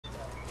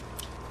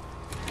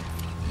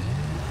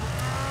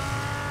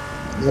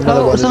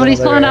Oh, somebody's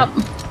pulling up.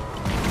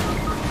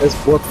 Let's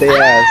whoop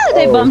their ass.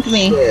 They bumped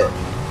me.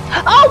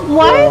 Oh,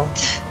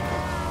 what?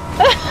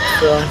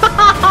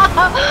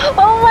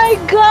 Oh my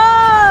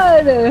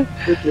god!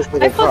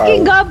 I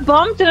fucking got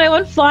bumped and I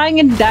went flying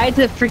and died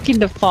to freaking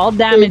the fall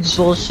damage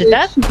bullshit.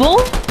 That's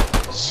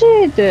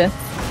bullshit.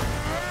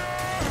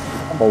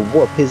 I'm gonna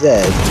whoop his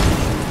ass.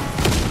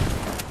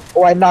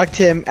 Oh, I knocked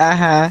him.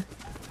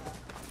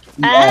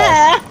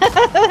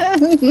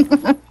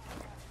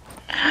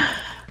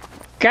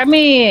 Grab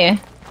me.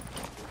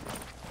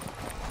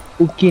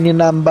 Ukini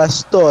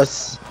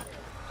Nambastos.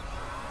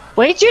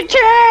 Wait your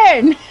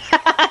turn!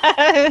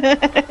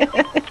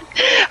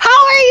 How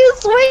are you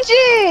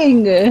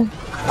switching?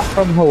 I'm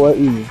from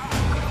Hawaii.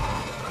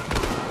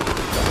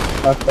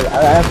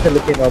 I'm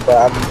Filipino, but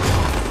I'm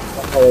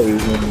from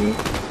Hawaii.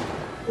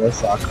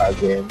 That's our card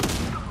game.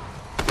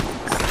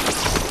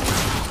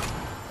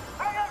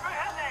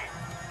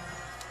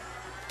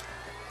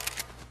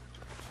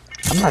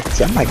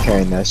 I'm not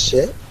carrying that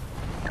shit.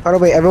 By the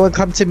way, everyone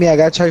come to me. I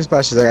got chug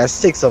splashes. I got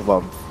 6 of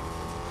them.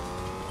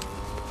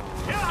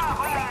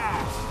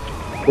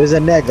 There's a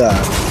nigga.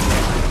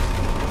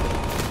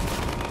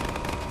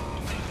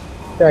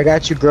 There, I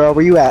got you, girl.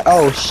 Where you at?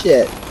 Oh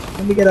shit.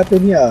 Let me get up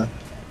in here.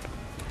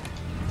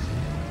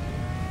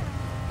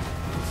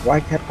 Why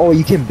can't? Oh,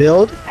 you can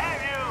build?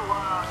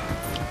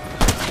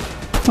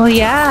 Well,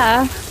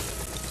 yeah.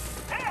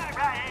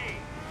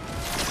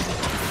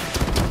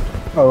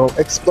 Oh,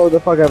 explode the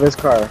fuck out of his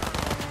car.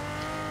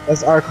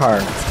 That's our car.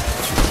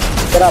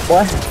 Get up,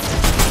 boy.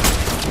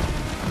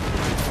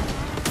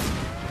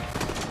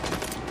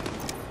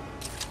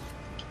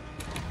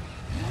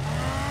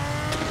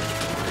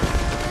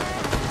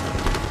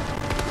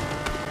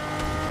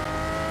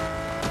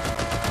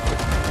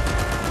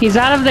 He's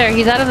out of there.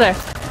 He's out of there.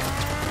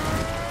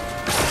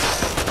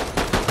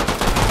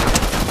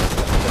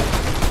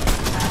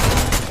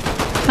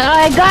 Oh,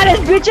 I got his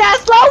bitch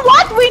ass low.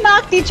 What? We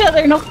knocked each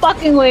other. No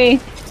fucking way.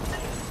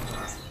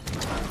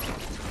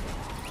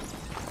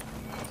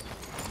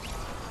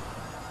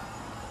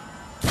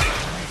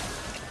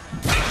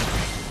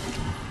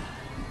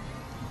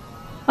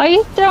 Why are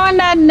you throwing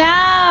that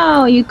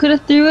now? You could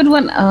have threw it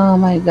when. Oh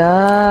my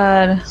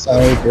god.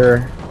 Sorry,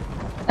 girl.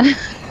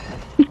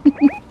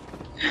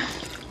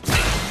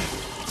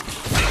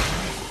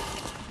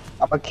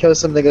 I'm gonna kill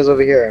some niggas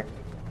over here.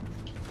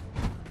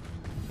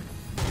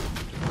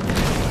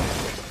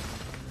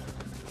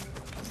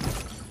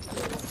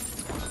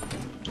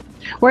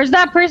 Where's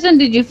that person?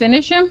 Did you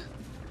finish him?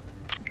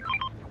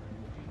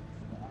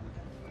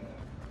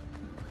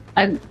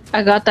 I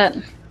got that.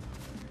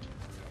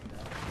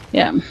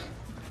 Yeah.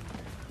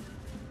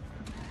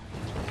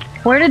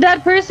 Where did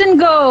that person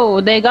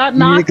go? They got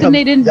knocked and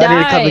they didn't die. Y'all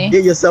need to come and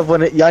get yourself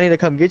one. Y'all need to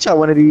come get y'all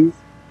one of these.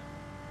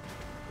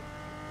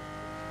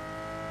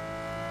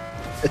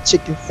 A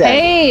chicken sandwich.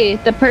 Hey,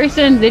 the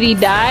person, did he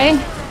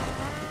die?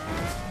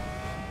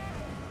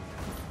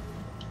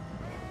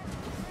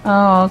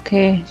 Oh,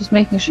 okay. Just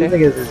making sure. These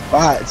niggas is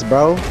bots,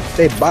 bro.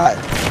 They bot.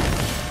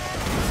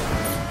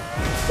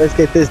 Let's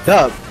get this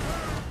dub.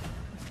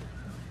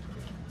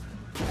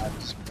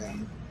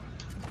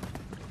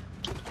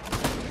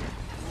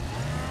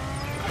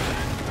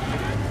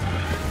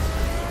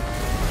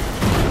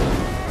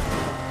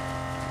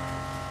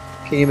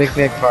 Can you make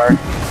me a car?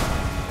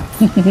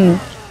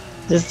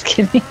 Just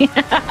kidding.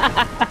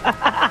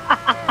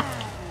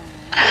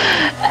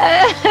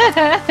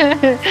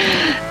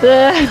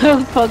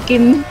 The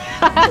fucking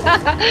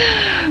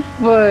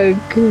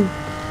fuck.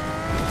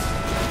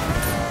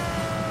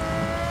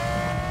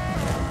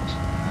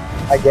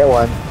 I get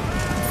one.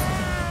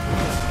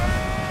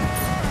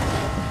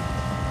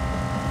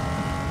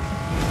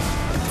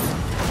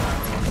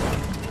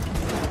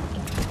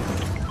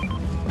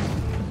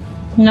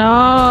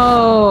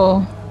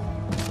 No.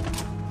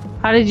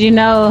 How did you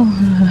know?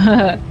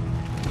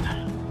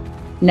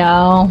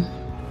 No.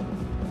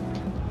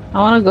 I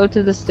want to go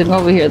to this thing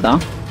over here though.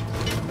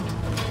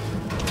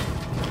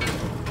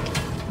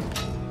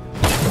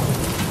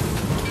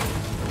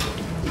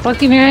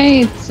 Fucking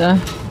right.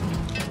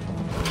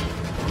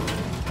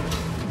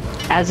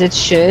 As it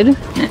should.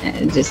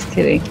 Just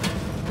kidding.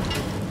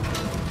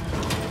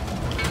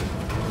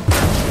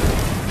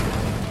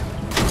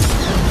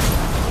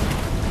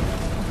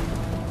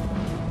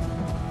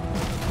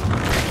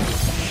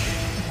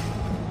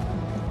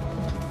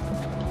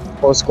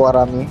 Whole squad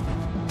on me.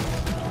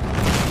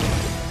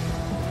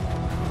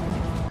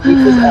 Keep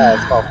his ass,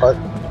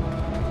 motherfucker.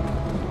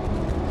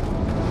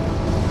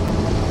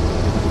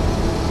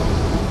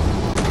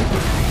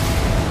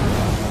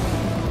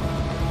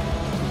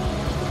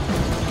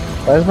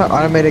 Why is my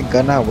automated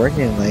gun not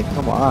working? Like,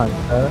 come on,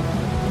 huh?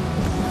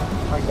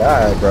 Oh my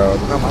god, bro,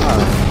 come on.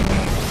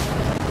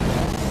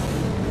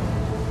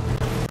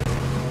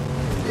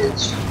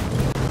 Bitch.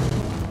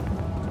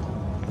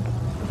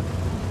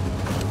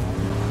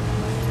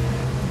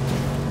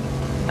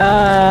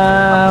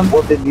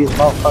 Whooping these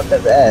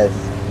motherfuckers' ass.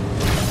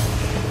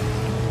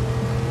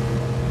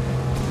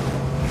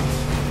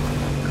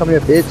 Come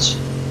here, bitch.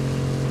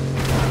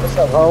 What's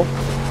up, ho?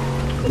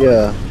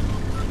 Yeah.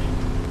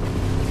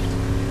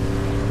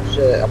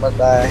 Shit, I'm gonna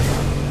die.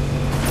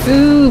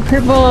 Ooh,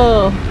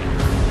 purple.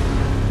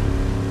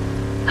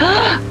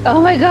 Oh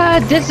my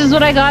god, this is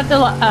what I got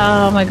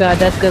oh my god,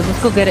 that's good.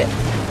 Let's go get it.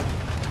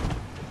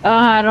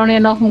 I don't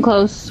even know if I'm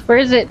close. Where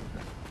is it?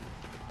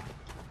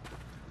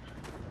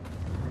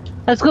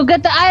 Let's go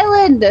get the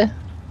island!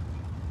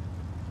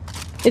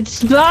 It's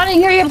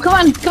spawning, hurry up, come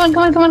on, come on,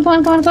 come on, come on, come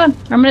on, come on, come on.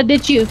 I'm gonna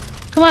ditch you.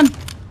 Come on.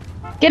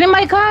 Get in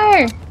my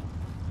car!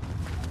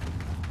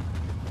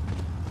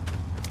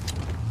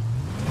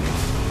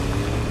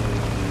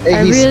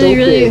 Hey, he's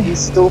stupid. He's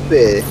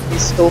stupid.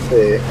 He's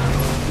stupid.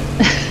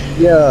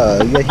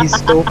 Yeah, he's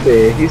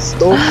stupid. He's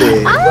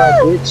stupid.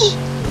 Yeah, bitch.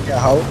 Yeah,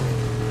 how?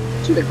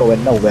 You ain't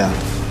going nowhere.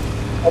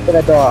 Open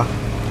the door.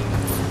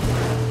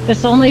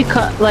 This only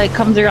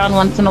comes around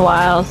once in a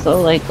while, so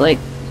like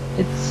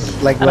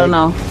it's I don't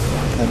know.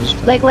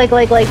 Like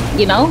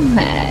you know,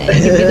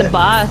 you be the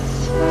boss.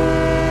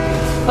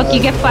 Fuck,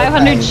 you get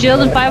 500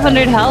 shield and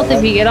 500 health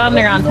if you get on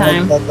there on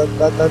time. That one.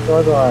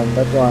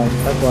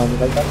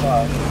 Like that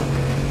one.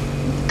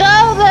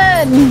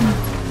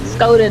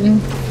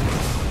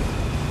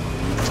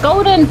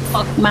 Skoden,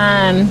 fuck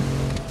man. Oh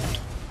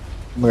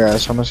my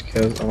gosh, how much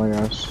kills? Oh my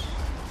gosh.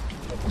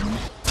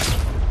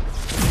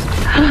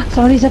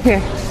 Somebody's up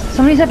here.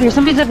 Somebody's up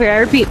here. I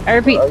repeat. Where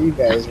are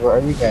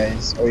you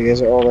guys? Oh, you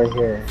guys are all right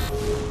here.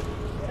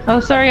 Oh,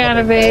 sorry,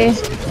 Annabelle.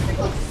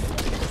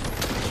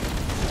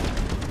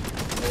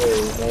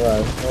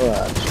 No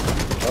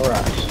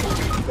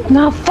rush.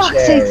 No,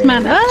 fuck's sakes,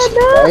 man. Oh, no.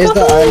 Why is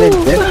the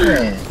island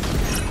different?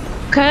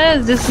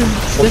 Cause this is.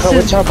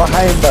 Watch out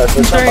behind us.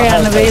 I'm sorry,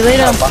 Annabelle. Lay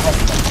down.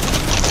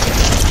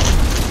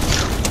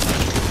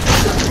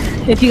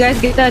 If you guys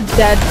get that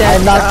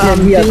I'm not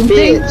gonna be a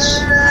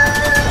bitch.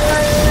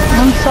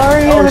 I'm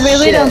sorry, Annabelle.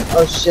 Lay down.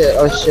 Oh shit.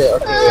 Okay,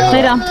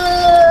 lay down.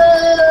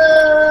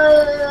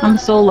 I'm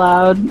so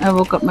loud. I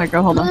woke up my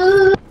girl. Hold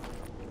on.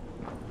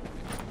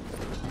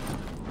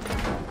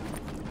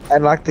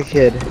 Unlock the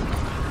kid.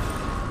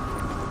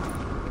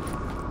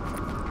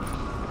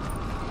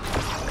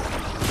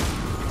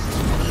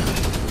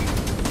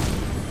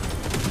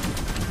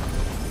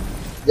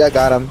 Yeah,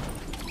 got him.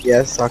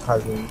 Yes, our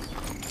cousins.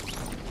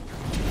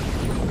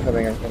 I'm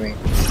coming.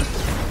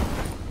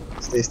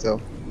 Stay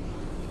still.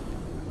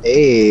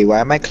 Hey, why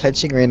am I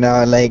clutching right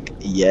now? Like,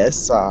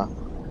 yes, You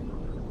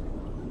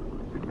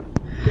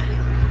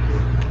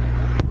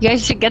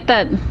guys should get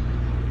that.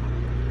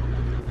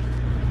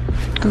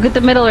 Go get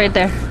the middle right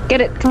there. Get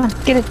it. Come on.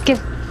 Get it.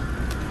 Get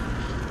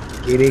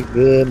it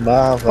good,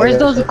 motherfucker. Where's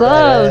those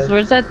gloves?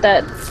 Where's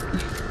that?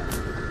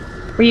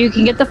 Where you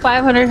can get the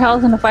 500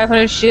 health and the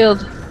 500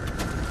 shield.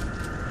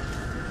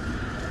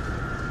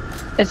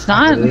 It's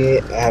not. Actually,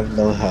 I have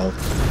no health.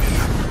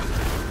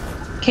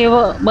 Okay,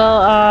 well,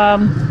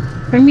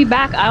 bring me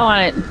back. I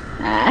want it.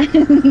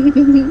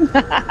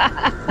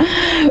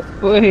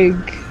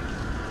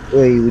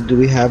 Wait, do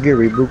we have your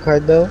reboot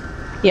card though?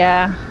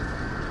 Yeah.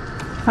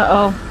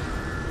 Uh-oh.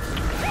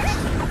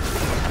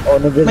 Oh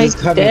no, this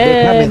is coming.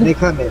 They're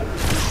coming.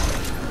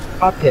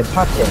 Pop him.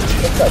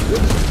 What's up,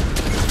 dude?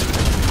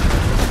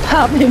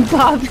 Pop him.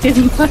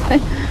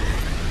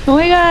 Oh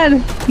my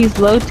god, he's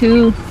low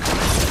too.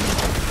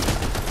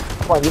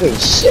 Come on, you ain't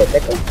shit,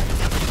 nigga.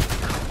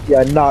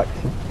 Yeah, knocked.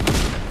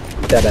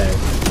 That ass.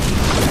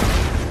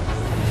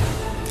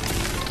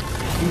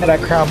 Give me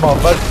that crown,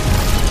 motherfucker.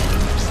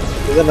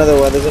 There's another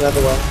one.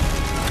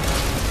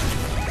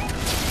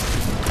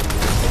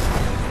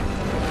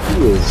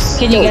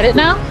 Can you get it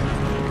now?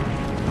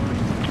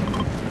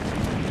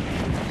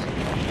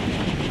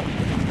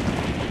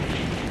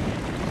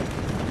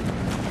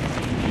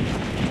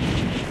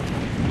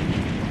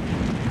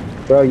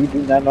 Bro, you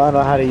do not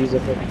know how to use a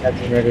fucking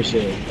Captain America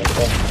shield.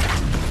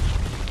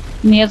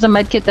 And he has a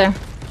med kit there.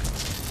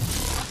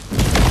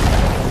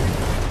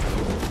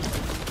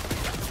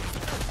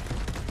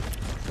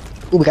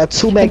 Ooh, we got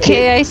 2 med kits.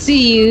 Okay, I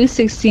see you.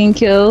 16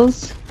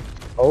 kills.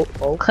 Oh,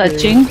 okay.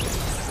 Clutching.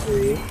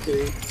 Okay.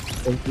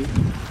 Thank you.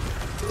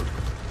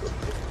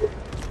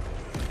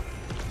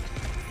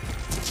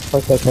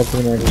 Fuck that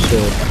Captain America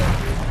shield.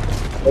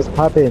 Let's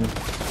pop in.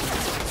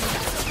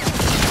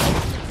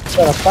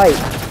 Gotta fight.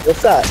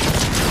 What's that?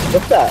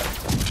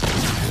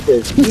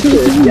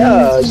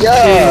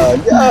 Yeah.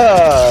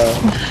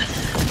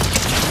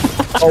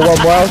 Oh, one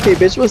more. Okay,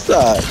 bitch. What's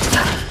that?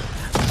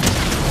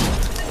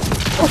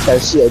 What's that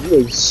shit? You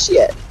ain't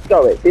shit.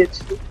 Go it, bitch.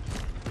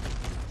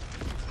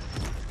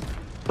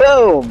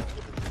 Boom.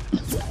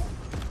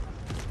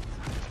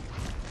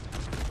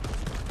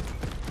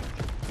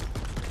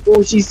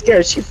 Oh, she's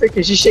scared.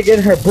 She's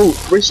shaking her boot.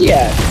 Where's she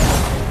at?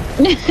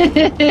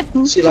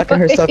 She locking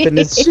herself in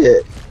this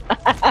shit.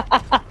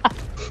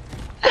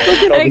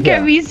 I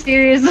can't be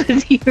serious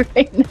with you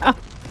right now.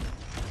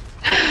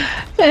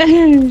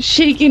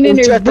 Shaking in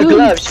her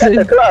boots. She got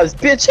the gloves.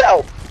 Bitch,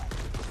 help.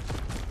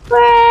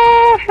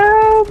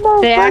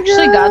 They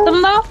actually got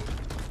them though?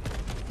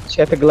 She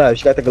got the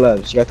gloves.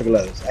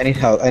 I need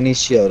help. I need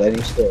shield.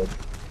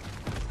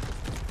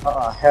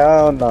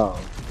 Hell no.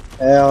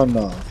 Hell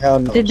no. Hell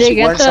no. Did they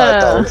get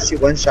shot though. She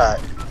one shot.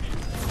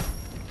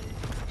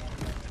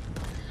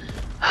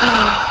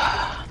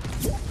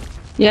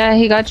 Yeah,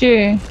 he got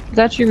your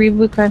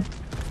reboot card.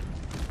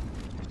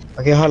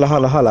 Okay, holla.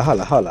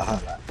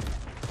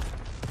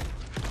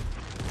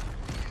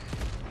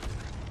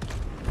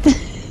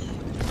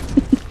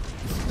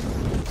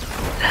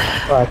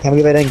 Oh, I can't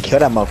believe I didn't kill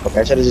that motherfucker.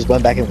 I should've just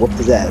went back and whooped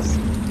his ass.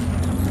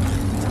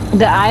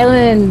 The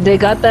island, they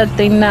got that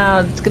thing now.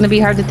 It's gonna be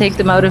hard to take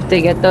them out if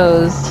they get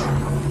those.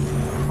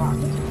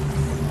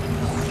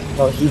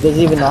 Oh, he doesn't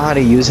even know how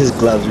to use his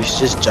gloves. We should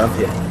just jump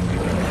him.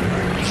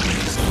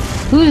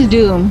 Who's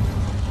Doom?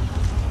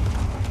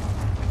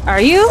 Are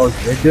you? Oh,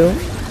 you're Doom?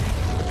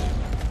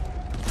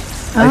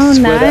 Oh, I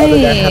swear nice. the other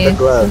guy had the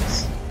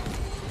gloves.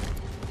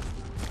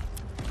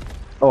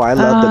 Oh, I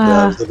love the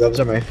gloves. The gloves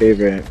are my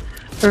favorite.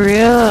 For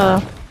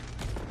real.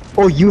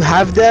 Oh, you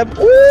have them?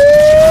 Ooh!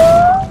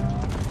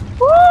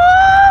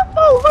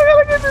 Oh my god,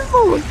 look at this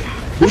move!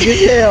 Big as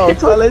hell,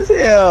 tall as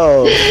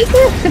hell!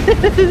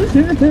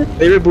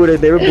 They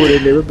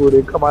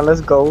rebooted. Come on,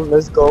 let's go.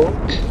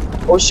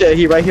 Oh shit,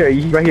 he right here,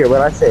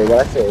 what I say?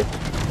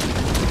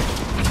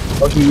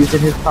 Oh, he using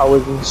his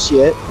powers and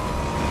shit.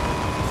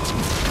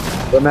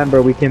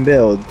 Remember, we can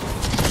build.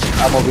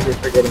 I'm over here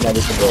forgetting that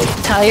we can build.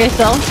 Tell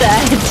yourself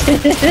that.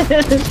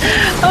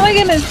 Oh my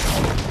goodness.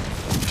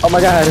 Oh my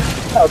god,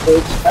 help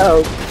bitch,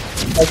 help.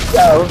 Let's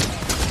go,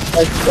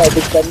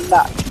 bitch, I'm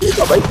not.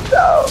 Oh my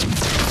god.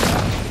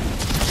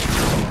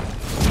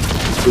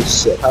 Good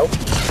shit, help.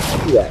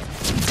 Yeah.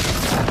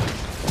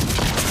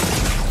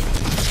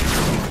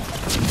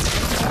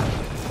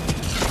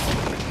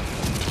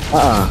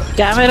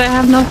 Damn it, I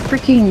have no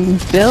freaking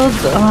build,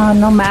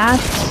 no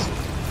mats.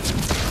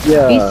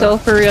 Yeah. He's so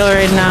for real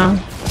right now.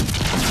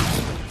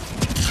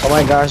 Oh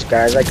my gosh,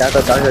 guys, I got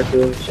the Doctor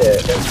Doom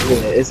shit.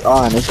 It's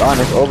on, it's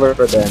over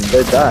for them.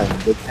 They're done.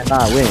 They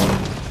cannot win.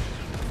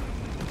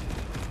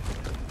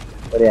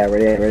 Where they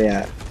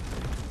at?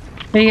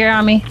 Right here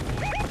on me.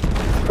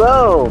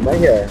 Boom! Right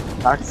here.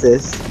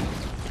 Noxus.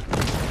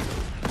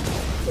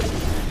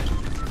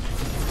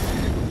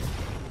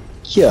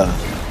 Yeah.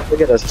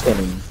 Look at us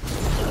twinning.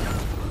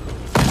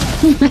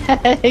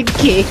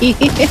 Okay.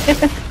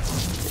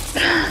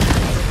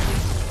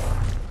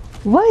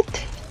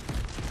 What?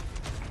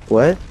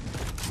 What?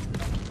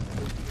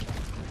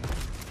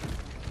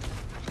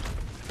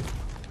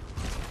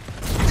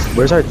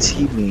 Where's our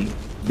teammate?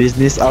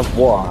 Business of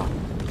war.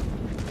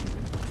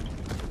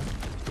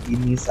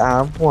 Business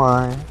of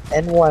war.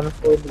 And one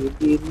for the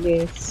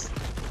business.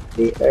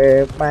 The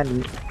earth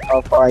money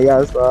of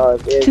fire.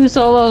 Two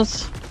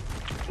solos.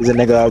 There's a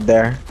nigga out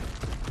there.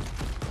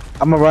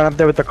 I'm gonna run up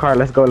there with the car.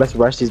 Let's go. Let's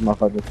rush these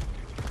motherfuckers.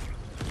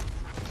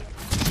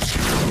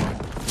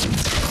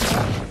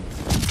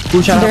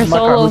 Who shot off my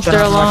car? Who shot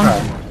off my car?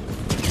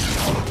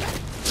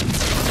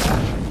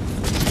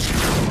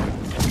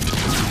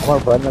 I'm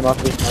gonna run them off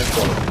this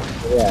mountain.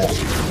 Yeah.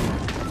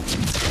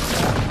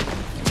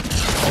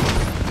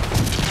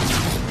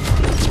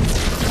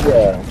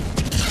 Yeah.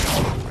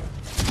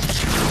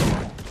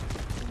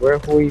 Who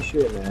are you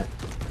shooting at?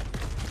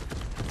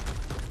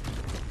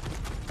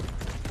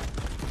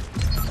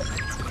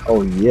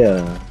 Oh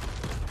yeah.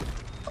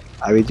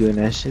 I be doing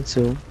that shit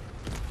too.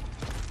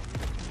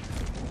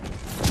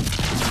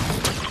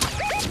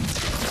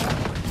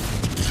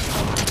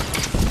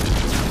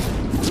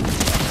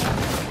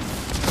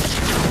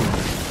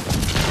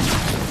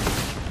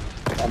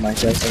 Oh my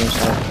god, someone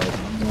shot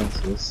me. What's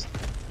this?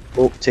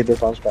 Oh, take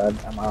this launch pad.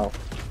 I'm out.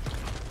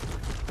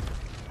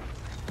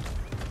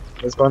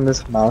 Let's go on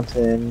this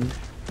mountain.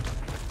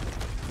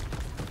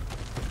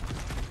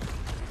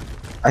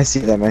 I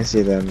see them. I'm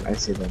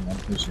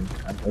pushing.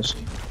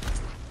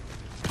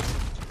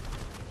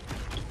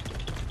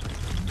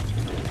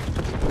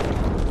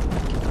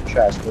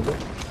 Trash, baby.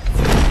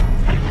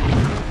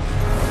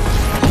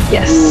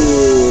 Yes.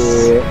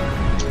 Ooh.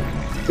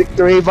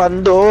 Victory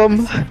Van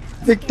Dome.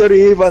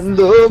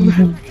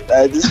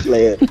 I just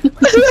play it.